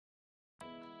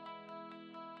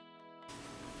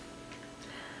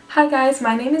Hi guys,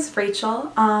 my name is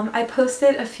Rachel. I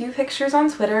posted a few pictures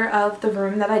on Twitter of the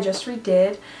room that I just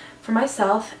redid for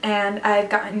myself, and I've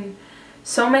gotten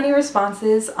so many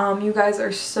responses. You guys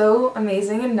are so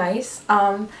amazing and nice,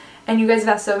 and you guys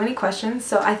have asked so many questions,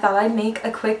 so I thought I'd make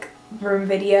a quick room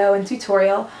video and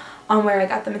tutorial on where I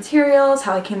got the materials,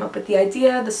 how I came up with the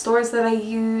idea, the stores that I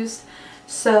used.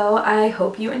 So I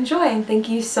hope you enjoy, and thank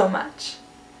you so much.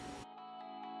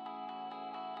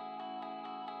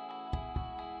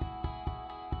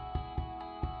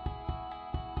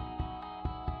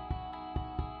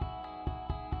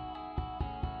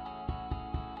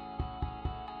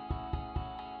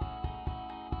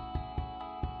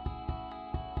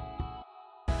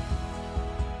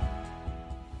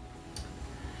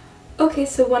 Okay,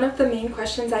 so one of the main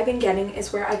questions I've been getting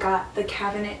is where I got the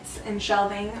cabinets and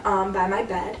shelving by my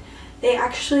bed. They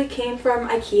actually came from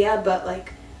Ikea, but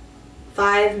like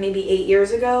 5, maybe 8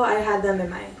 years ago. I had them in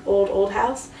my old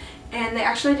house, and they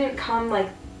actually didn't come like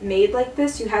made like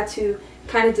this. You had to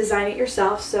kind of design it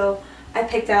yourself. So I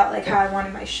picked out like how I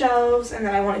wanted my shelves, and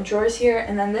then I wanted drawers here,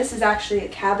 and then this is actually a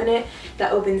cabinet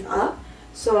that opens up.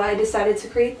 So I decided to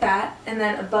create that, and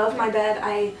then above my bed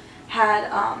I had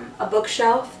a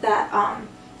bookshelf that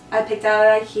I picked out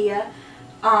at Ikea.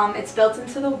 It's built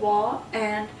into the wall,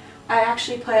 and I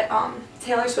actually put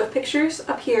Taylor Swift pictures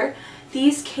up here.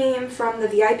 These came from the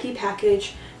VIP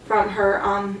package from her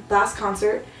last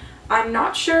concert. I'm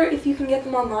not sure if you can get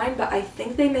them online, but I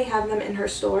think they may have them in her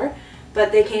store.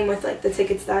 But they came with like the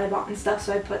tickets that I bought and stuff,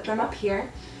 so I put them up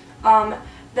here.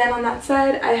 Then on that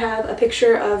side I have a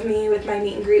picture of me with my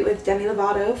meet and greet with Demi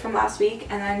Lovato from last week,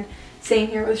 and then same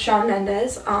here with Shawn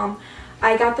Mendes.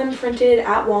 I got them printed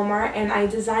at Walmart, and I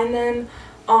designed them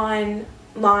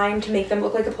online to make them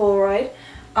look like a Polaroid.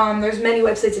 There's many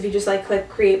websites. If you just like click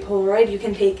create Polaroid, you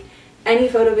can take any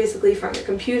photo basically from your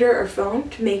computer or phone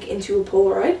to make into a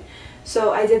Polaroid.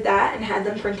 So I did that and had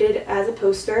them printed as a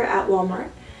poster at Walmart.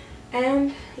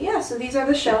 And yeah, so these are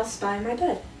the shelves by my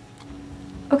bed.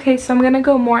 Okay, so I'm going to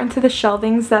go more into the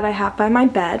shelvings that I have by my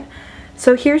bed.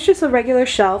 So here's just a regular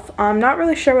shelf. I'm not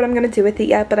really sure what I'm going to do with it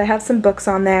yet, but I have some books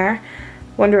on there.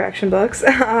 One Direction books.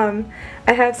 I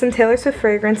have some Taylor Swift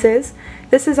fragrances.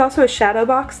 This is also a shadow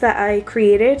box that I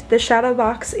created. The shadow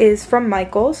box is from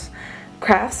Michael's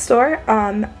craft store,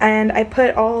 and I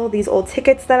put all these old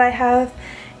tickets that I have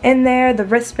in there, the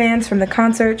wristbands from the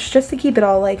concerts, just to keep it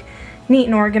all like neat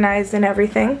and organized and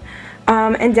everything.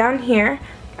 And down here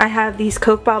I have these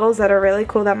Coke bottles that are really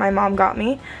cool that my mom got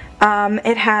me.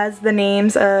 It has the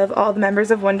names of all the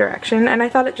members of One Direction, and I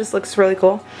thought it just looks really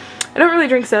cool. I don't really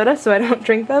drink soda, so I don't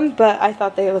drink them, but I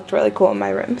thought they looked really cool in my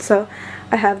room, so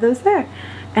I have those there.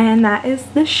 And that is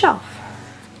the shelf.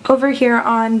 Over here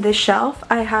on this shelf,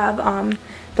 I have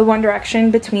the One Direction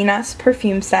Between Us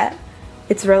perfume set.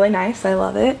 It's really nice, I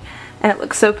love it, and it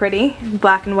looks so pretty.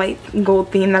 Black and white gold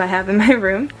theme that I have in my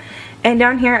room. And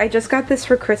down here, I just got this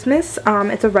for Christmas.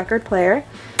 It's a record player,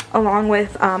 along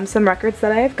with some records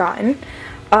that I have gotten.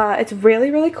 It's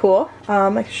really cool. I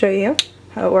can show you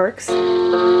how it works.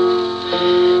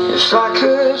 If I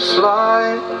could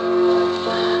fly,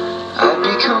 I'd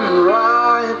be coming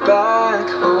right back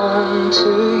home to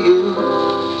you.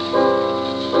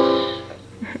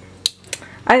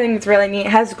 I think it's really neat.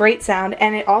 It has great sound,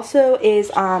 and it also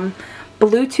is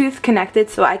Bluetooth connected,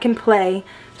 so I can play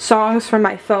songs from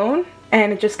my phone,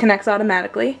 and it just connects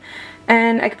automatically.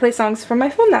 And I can play songs from my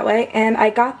phone that way. And I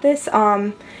got this,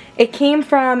 it came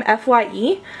from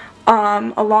FYE,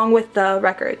 along with the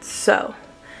records. So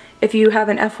if you have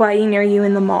an FYE near you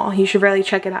in the mall, you should really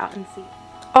check it out and see.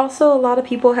 Also, a lot of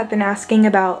people have been asking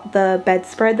about the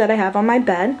bedspread that I have on my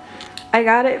bed. I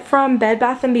got it from Bed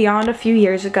Bath & Beyond a few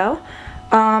years ago.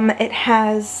 It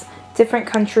has different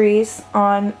countries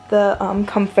on the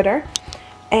comforter,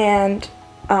 and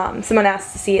someone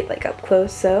asked to see it like up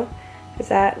close, so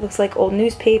that looks like old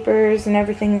newspapers and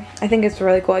everything. I think it's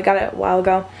really cool. I got it a while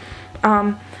ago.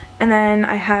 And then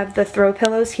I have the throw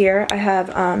pillows here. I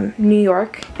have New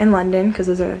York and London, because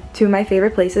those are two of my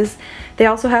favorite places. They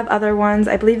also have other ones.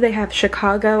 I believe they have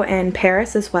Chicago and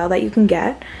Paris as well that you can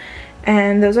get.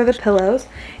 And those are the pillows.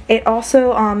 It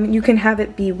also, you can have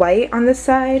it be white on this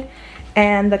side,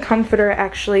 and the comforter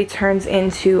actually turns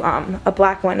into a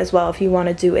black one as well if you want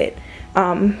to do it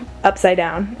upside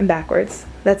down and backwards.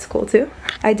 That's cool too.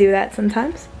 I do that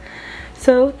sometimes.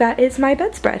 So that is my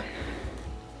bedspread.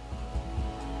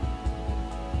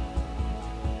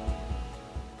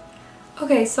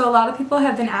 Okay, so a lot of people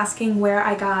have been asking where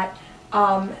I got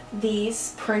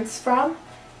these prints from.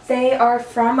 They are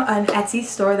from an Etsy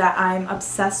store that I'm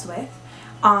obsessed with.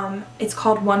 It's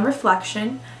called One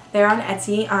Reflection, They're on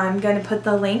Etsy. I'm going to put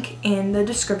the link in the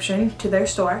description to their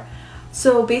store.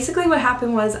 So basically what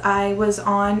happened was I was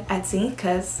on Etsy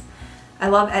because I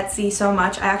love Etsy so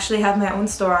much. I actually have my own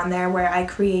store on there where I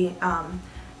create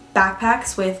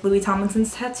backpacks with Louis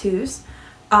Tomlinson's tattoos.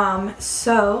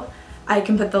 So I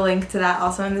can put the link to that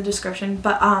also in the description.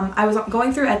 But I was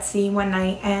going through Etsy one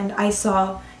night and I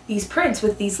saw these prints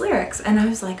with these lyrics, and I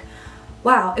was like,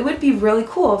 wow, it would be really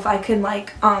cool if I could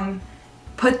like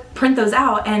print those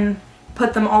out and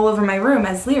put them all over my room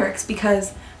as lyrics,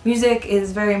 because music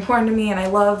is very important to me and I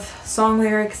love song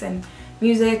lyrics and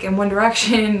music and One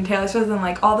Direction and Taylor Swift and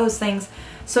like all those things.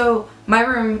 So my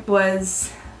room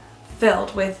was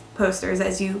filled with posters,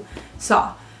 as you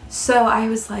saw. So I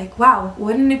was like, wow,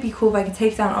 wouldn't it be cool if I could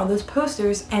take down all those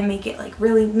posters and make it like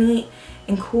really neat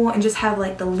and cool and just have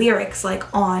like the lyrics like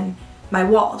on my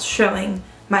walls showing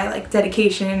my like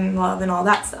dedication, love, and all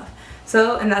that stuff.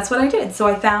 So, and that's what I did. So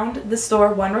I found the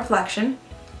store One Reflection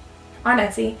on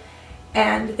Etsy,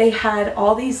 and they had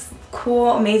all these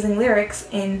cool, amazing lyrics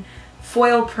in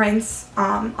foil prints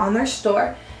on their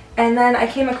store. And then I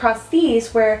came across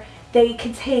these where they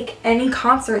could take any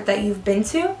concert that you've been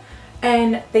to,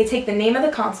 and they take the name of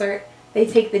the concert, they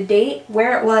take the date,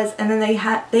 where it was, and then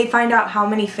they find out how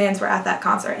many fans were at that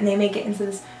concert, and they make it into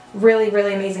this really,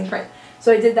 really amazing print.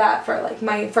 So I did that for like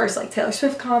my first like Taylor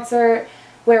Swift concert,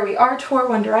 Where We Are tour,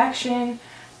 One Direction,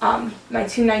 my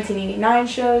two 1989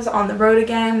 shows, On the Road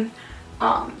Again,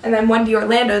 and then one to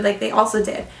Orlando, like they also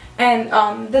did.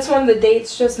 And this one, the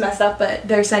date's just messed up, but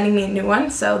they're sending me a new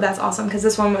one, so that's awesome, because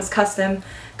this one was custom,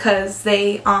 because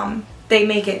they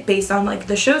make it based on like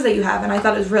the shows that you have, and I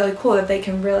thought it was really cool that they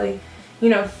can really, you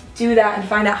know, do that and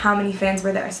find out how many fans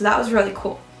were there. So that was really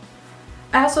cool.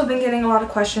 I also have been getting a lot of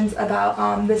questions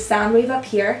about this sound wave up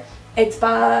here. It's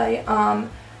by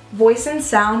Voice and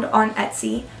Sound on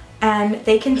Etsy, and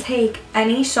they can take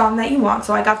any song that you want.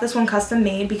 So I got this one custom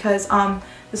made because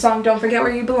the song Don't Forget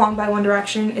Where You Belong by One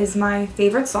Direction is my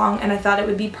favorite song, and I thought it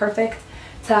would be perfect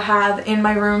to have in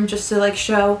my room just to like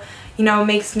show, you know,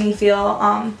 makes me feel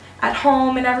at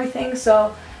home and everything.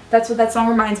 So that's what that song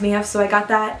reminds me of. So I got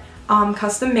that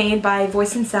custom made by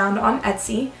Voice and Sound on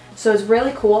Etsy. So it's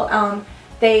really cool.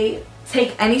 They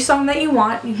take any song that you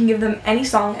want, you can give them any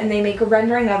song, and they make a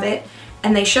rendering of it,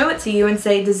 and they show it to you and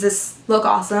say, does this look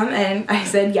awesome? And I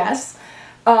said yes.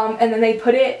 And then they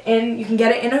put it in, you can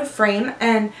get it in a frame,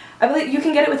 and I believe you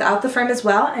can get it without the frame as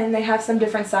well, and they have some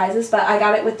different sizes, but I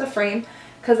got it with the frame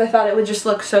because I thought it would just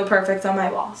look so perfect on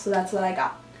my wall, so that's what I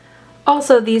got.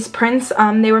 Also, these prints,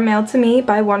 they were mailed to me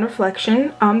by One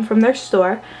Reflection from their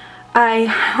store. I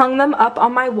hung them up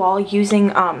on my wall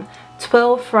using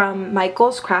Twill from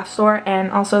Michael's craft store,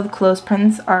 and also the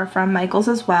clothespins are from Michael's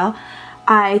as well.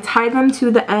 I tied them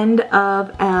to the end of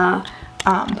a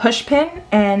push pin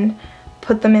and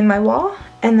put them in my wall,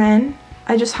 and then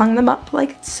I just hung them up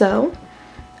like so,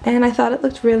 and I thought it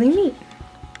looked really neat.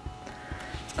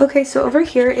 Okay, so over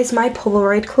here is my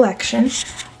Polaroid collection.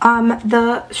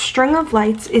 The string of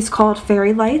lights is called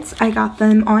Fairy Lights. I got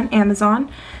them on Amazon.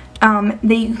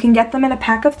 You can get them in a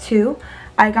pack of 2.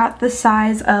 I got the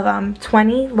size of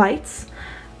 20 lights.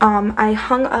 I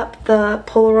hung up the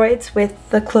Polaroids with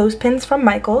the clothespins from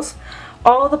Michael's.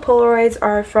 All the Polaroids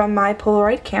are from my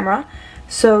Polaroid camera,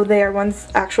 so they are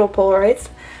one's actual Polaroids.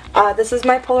 This is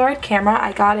my Polaroid camera.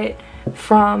 I got it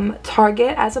from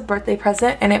Target as a birthday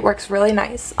present, and it works really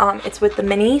nice. It's with the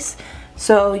minis,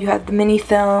 so you have the mini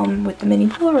film with the mini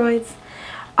Polaroids.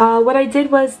 What I did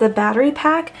was the battery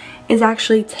pack is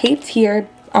actually taped here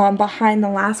behind the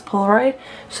last Polaroid,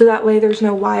 so that way there's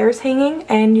no wires hanging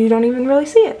and you don't even really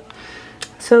see it.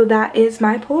 So that is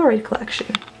my Polaroid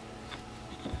collection.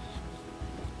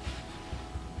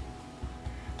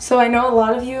 So I know a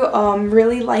lot of you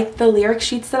really like the lyric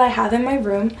sheets that I have in my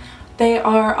room. They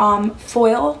are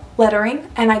foil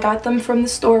lettering, and I got them from the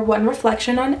store One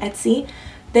Reflection on Etsy.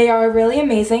 They are really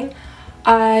amazing.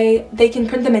 They can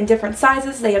print them in different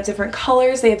sizes, they have different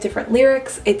colors, they have different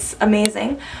lyrics. It's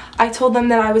amazing. I told them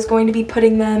that I was going to be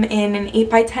putting them in an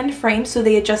 8x10 frame, so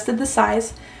they adjusted the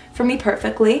size for me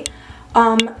perfectly.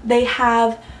 They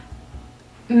have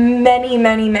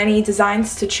many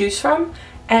designs to choose from,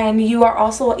 and you are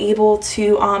also able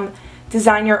to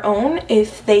design your own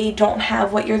if they don't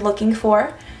have what you're looking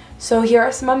for. So here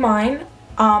are some of mine.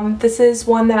 This is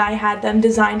one that I had them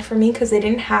designed for me because they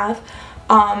didn't have.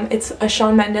 It's a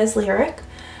Shawn Mendes lyric.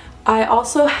 I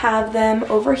also have them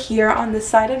over here on the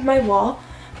side of my wall.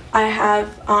 I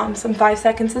have some 5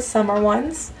 Seconds of Summer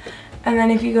ones. And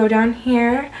then if you go down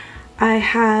here, I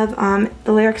have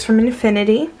the lyrics from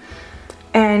Infinity.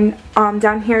 And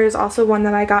down here is also one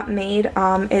that I got made.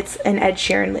 It's an Ed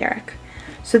Sheeran lyric.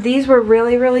 So these were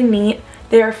really, really neat.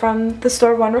 They are from the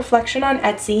store One Reflection on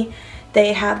Etsy.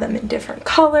 They have them in different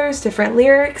colors, different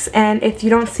lyrics, and if you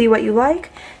don't see what you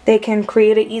like, they can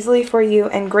create it easily for you,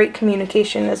 and great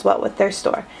communication as well with their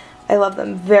store. I love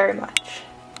them very much.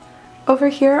 Over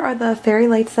here are the fairy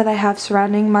lights that I have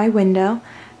surrounding my window.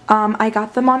 I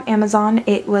got them on Amazon.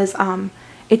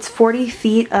 It's 40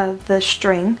 feet of the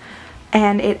string,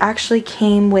 and it actually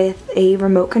came with a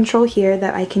remote control here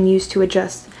that I can use to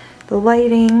adjust the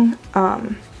lighting,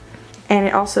 and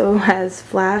it also has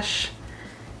flash,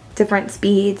 different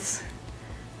speeds,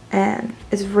 and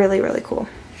it's really, really cool.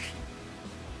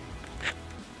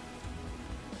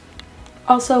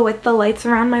 Also, with the lights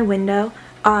around my window,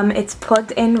 it's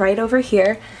plugged in right over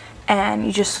here, and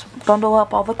you just bundle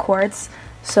up all the cords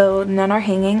so none are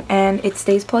hanging, and it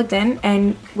stays plugged in,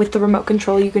 and with the remote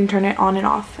control you can turn it on and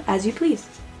off as you please.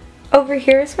 Over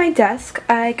here is my desk.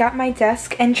 I got my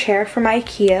desk and chair from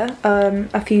Ikea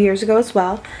a few years ago as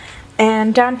well.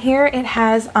 And down here it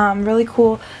has really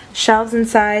cool shelves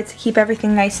inside to keep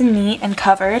everything nice and neat and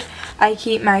covered. I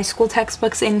keep my school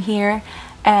textbooks in here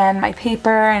and my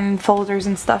paper and folders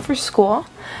and stuff for school.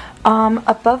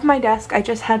 Above my desk I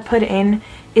just had put in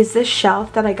is this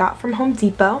shelf that I got from Home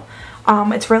Depot.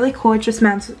 It's really cool. It just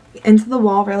mounts into the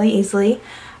wall really easily.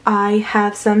 I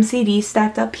have some CDs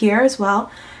stacked up here as well.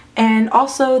 And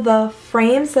also the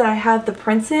frames that I have the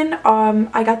prints in,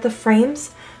 I got the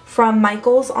frames from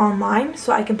Michael's online,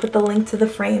 so I can put the link to the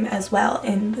frame as well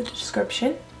in the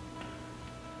description.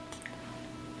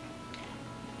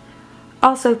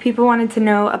 Also, people wanted to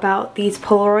know about these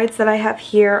Polaroids that I have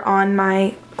here on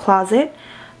my closet.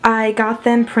 I got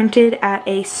them printed at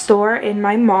a store in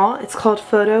my mall. It's called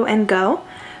Photo and Go.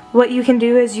 What you can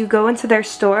do is you go into their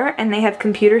store and they have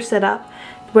computers set up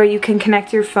where you can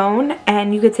connect your phone,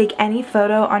 and you could take any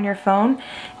photo on your phone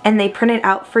and they print it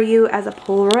out for you as a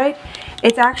Polaroid.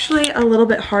 It's actually a little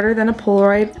bit harder than a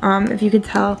Polaroid, if you could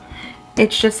tell.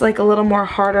 It's just like a little more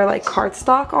harder, like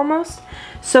cardstock almost.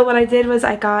 So what I did was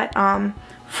I got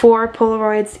 4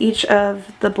 Polaroids, each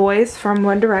of the boys from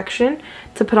One Direction,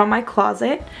 to put on my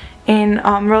closet in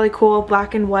really cool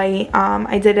black and white.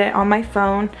 I did it on my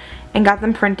phone and got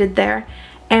them printed there.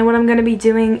 And what I'm going to be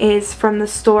doing is from the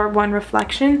store One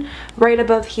Reflection, right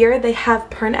above here they have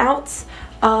printouts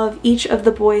of each of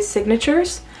the boys'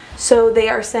 signatures. So they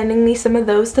are sending me some of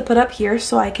those to put up here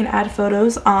so I can add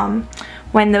photos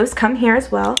when those come here as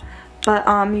well. But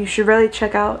you should really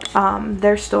check out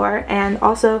their store, and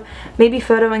also maybe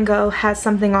Photo and Go has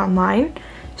something online,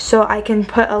 so I can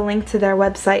put a link to their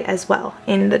website as well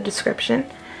in the description.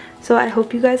 So I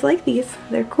hope you guys like these.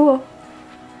 They're cool.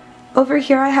 Over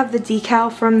here I have the decal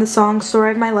from the song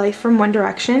Story of My Life from One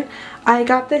Direction. I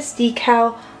got this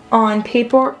decal on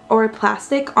paper or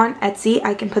plastic on Etsy.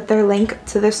 I can put their link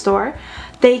to the store.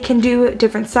 They can do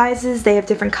different sizes, they have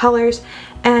different colors,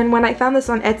 and when I found this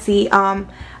on Etsy,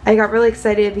 I got really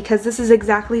excited because this is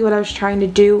exactly what I was trying to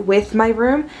do with my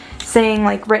room, saying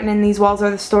like written in these walls are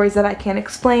the stories that I can't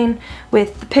explain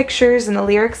with the pictures and the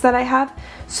lyrics that I have.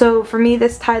 So for me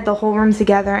this tied the whole room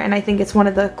together, and I think it's one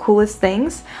of the coolest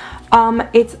things.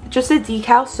 It's just a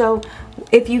decal, so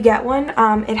if you get one,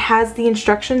 it has the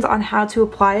instructions on how to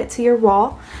apply it to your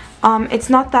wall. It's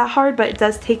not that hard, but it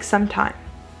does take some time.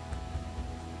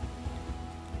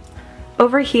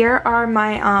 Over here are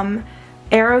my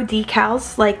arrow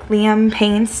decals, like Liam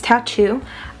Payne's tattoo.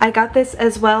 I got this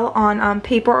as well on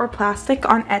paper or plastic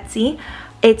on Etsy.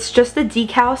 It's just a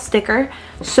decal sticker,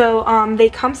 so they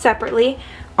come separately.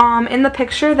 In the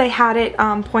picture they had it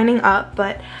pointing up,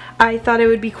 but I thought it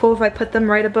would be cool if I put them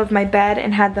right above my bed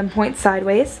and had them point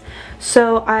sideways.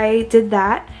 So I did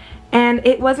that, and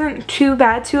it wasn't too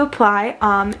bad to apply.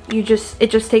 It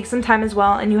just takes some time as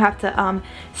well, and you have to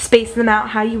space them out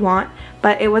how you want,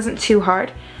 but it wasn't too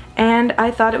hard. And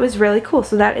I thought it was really cool.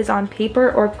 So that is on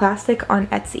paper or plastic on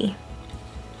Etsy.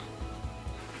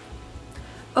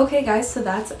 Okay guys, so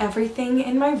that's everything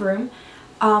in my room.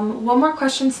 One more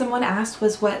question someone asked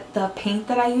was what the paint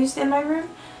that I used in my room.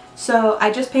 So I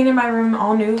just painted my room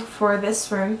all new for this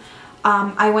room.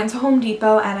 I went to Home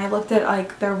Depot and I looked at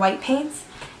like their white paints,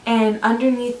 and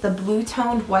underneath the blue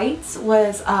toned whites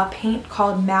was a paint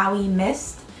called Maui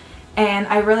Mist, and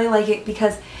I really like it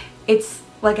because it's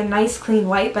like a nice clean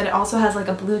white, but it also has like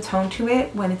a blue tone to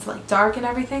it when it's like dark and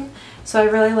everything. So I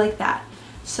really like that.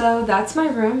 So that's my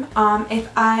room. If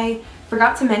I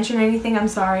forgot to mention anything, I'm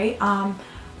sorry.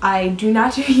 I do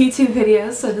not do YouTube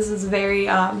videos, so this is very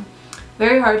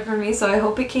hard for me, so I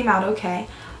hope it came out okay.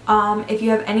 If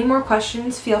you have any more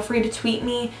questions, feel free to tweet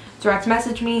me, direct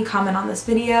message me, comment on this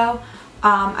video.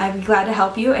 I'd be glad to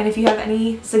help you, and if you have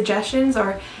any suggestions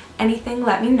or anything,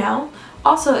 let me know.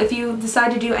 Also, if you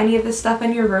decide to do any of this stuff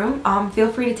in your room,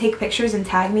 feel free to take pictures and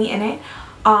tag me in it.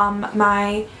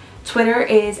 My Twitter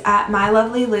is at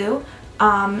mylovelylou.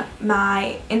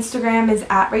 My Instagram is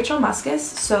at Rachel Muscus,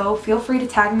 so feel free to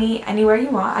tag me anywhere you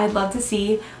want. I'd love to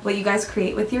see what you guys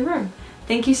create with your room.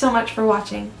 Thank you so much for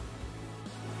watching.